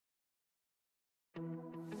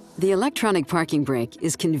The electronic parking brake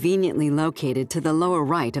is conveniently located to the lower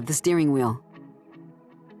right of the steering wheel.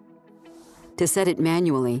 To set it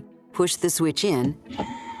manually, push the switch in,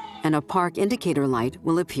 and a park indicator light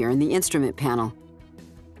will appear in the instrument panel.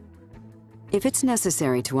 If it's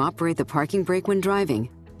necessary to operate the parking brake when driving,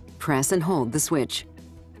 press and hold the switch.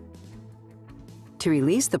 To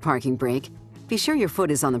release the parking brake, be sure your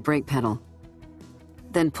foot is on the brake pedal.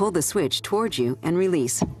 Then pull the switch towards you and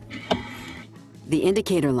release. The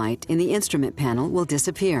indicator light in the instrument panel will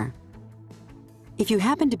disappear. If you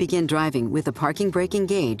happen to begin driving with the parking brake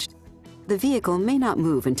engaged, the vehicle may not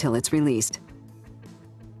move until it's released.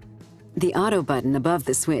 The auto button above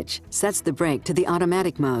the switch sets the brake to the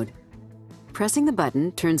automatic mode. Pressing the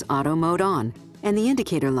button turns auto mode on, and the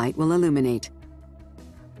indicator light will illuminate.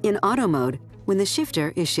 In auto mode, when the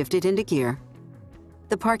shifter is shifted into gear,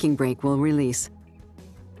 the parking brake will release.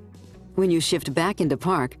 When you shift back into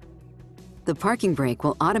park, the parking brake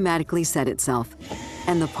will automatically set itself,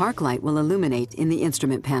 and the park light will illuminate in the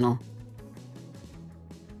instrument panel.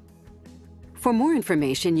 For more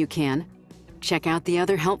information, you can check out the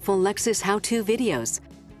other helpful Lexus how-to videos,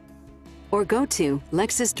 or go to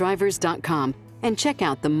lexusdrivers.com and check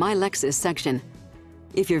out the My Lexus section.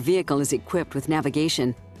 If your vehicle is equipped with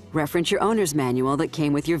navigation, reference your owner's manual that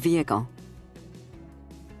came with your vehicle.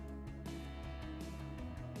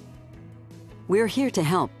 We're here to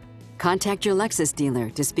help. Contact your Lexus dealer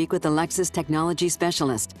to speak with a Lexus technology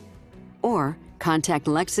specialist, or contact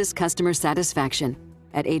Lexus Customer Satisfaction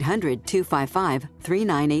at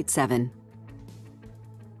 800-255-3987.